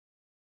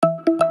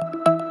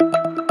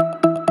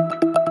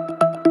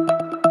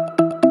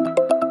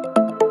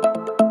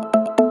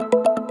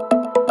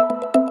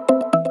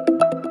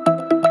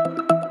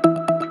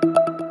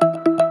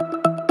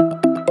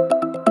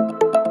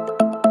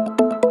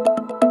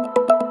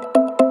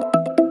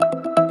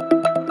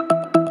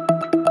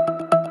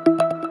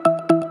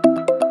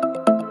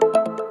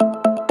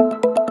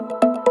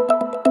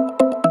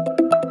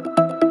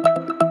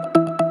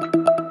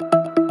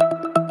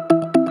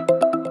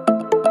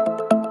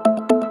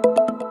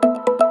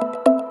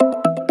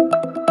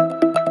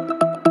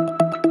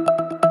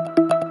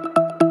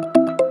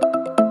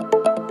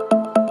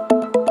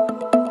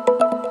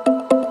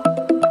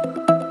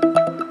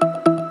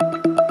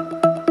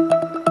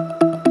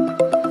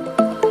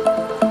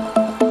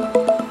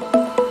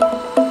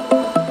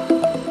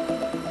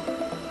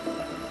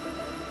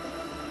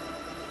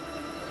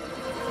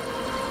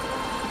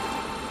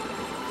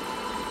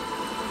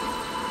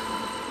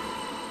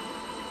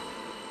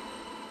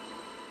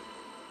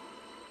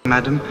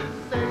madam,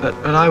 but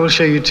I will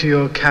show you to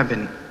your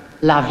cabin.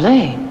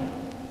 Lovely.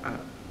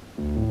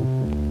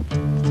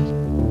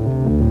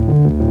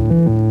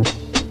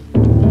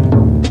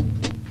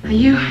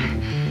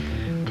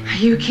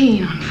 Are you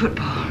keen on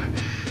football?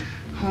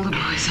 All the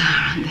boys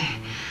are, aren't they?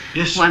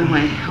 Yes. One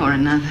way or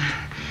another.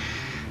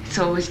 It's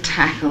always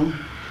tackle,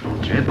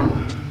 dribble,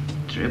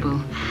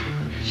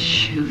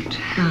 shoot.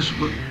 Yes,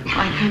 but...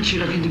 Why can't you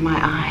look into my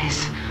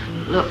eyes?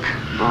 Look,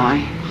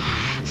 boy.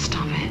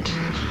 Stop it.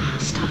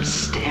 Stop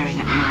staring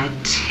at my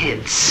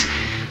tits.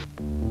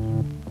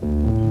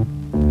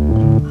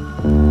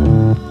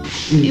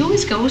 You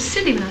always go all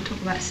silly when I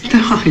talk about sex.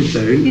 No, I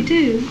don't. You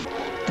do.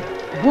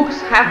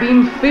 Books have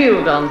been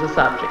filled on the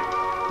subject.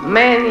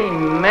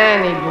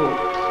 Many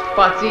books.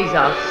 But these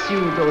are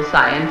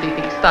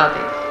pseudo-scientific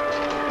studies.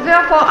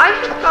 Therefore, I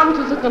have come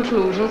to the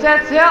conclusion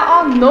that there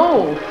are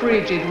no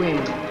frigid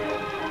women.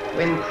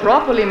 When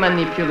properly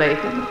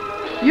manipulated,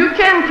 you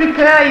can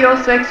prepare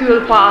your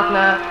sexual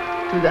partner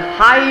to the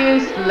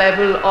highest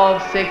level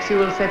of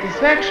sexual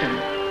satisfaction.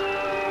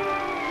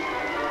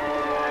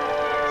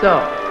 So,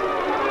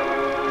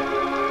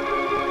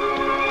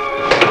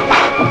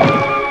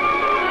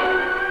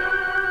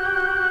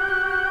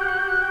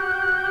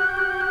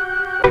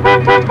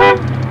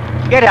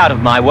 get out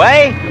of my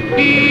way!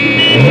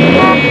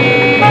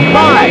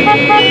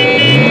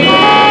 Bye!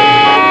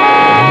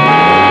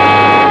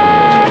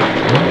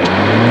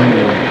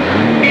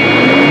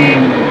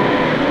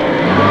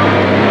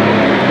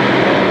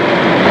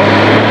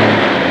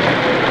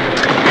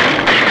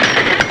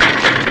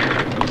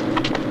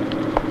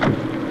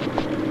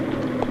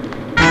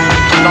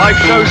 Live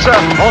show, sir.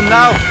 On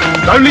now.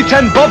 Only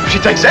 10 bob. She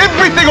takes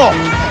everything off.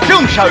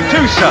 Film show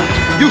too, sir.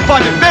 You'll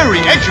find it very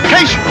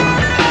educational.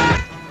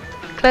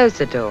 Close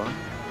the door.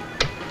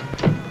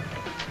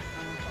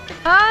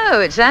 Oh,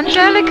 it's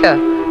Angelica.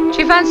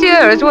 Do you fancy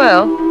her as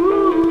well?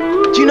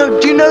 Do you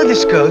know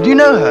this girl? Do you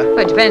know her? Well,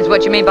 it depends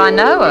what you mean by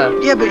know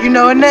her. Yeah, but you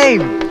know her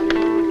name.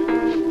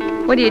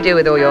 What do you do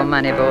with all your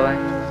money, boy?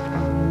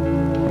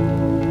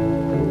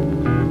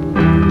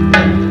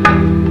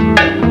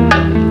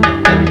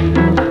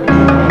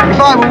 If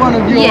I were one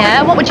of your...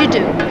 Yeah, what would you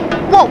do?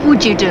 What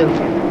would you do?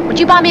 Would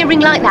you buy me a ring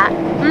like that?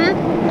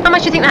 How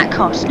much do you think that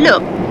costs?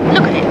 Look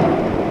at it.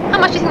 How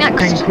much do you think that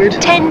costs? 10 quid.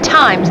 10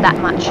 times that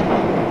much.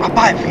 I'll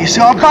buy it for you,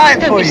 so I'll buy it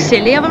Don't for be you.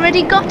 silly, I've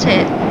already got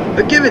it.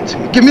 But give it to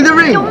me. Give me the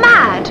ring. You're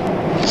mad.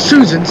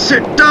 Susan,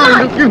 sit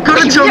down. Mike, You've got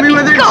to you tell let me me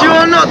whether it's go. you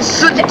or not.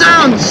 Sit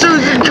down,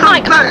 Susan. Come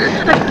Mike, back.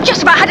 I've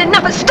just about had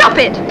enough. Stop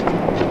it.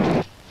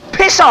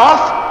 Piss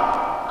off.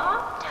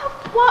 After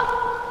what?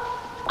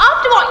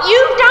 After what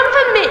you've done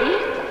for me?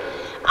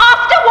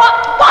 After what?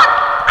 What?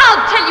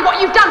 I'll tell you what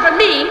you've done for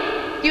me.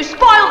 You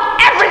spoiled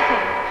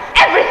everything.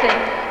 Everything.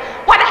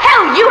 Why the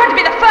hell you had to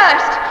be the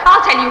first?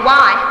 I'll tell you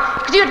why.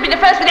 Because you had to be the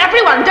first with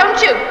everyone,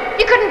 don't you?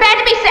 You couldn't bear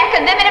to be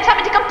second, then they'd have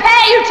something to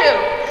compare you to.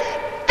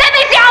 Then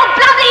they see how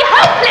bloody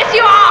hopeless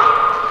you are.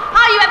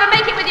 How you ever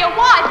make it with your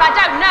wife, I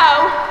don't know.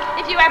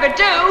 If you ever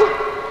do.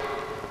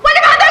 What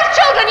about those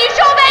children? You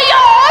sure they're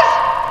yours?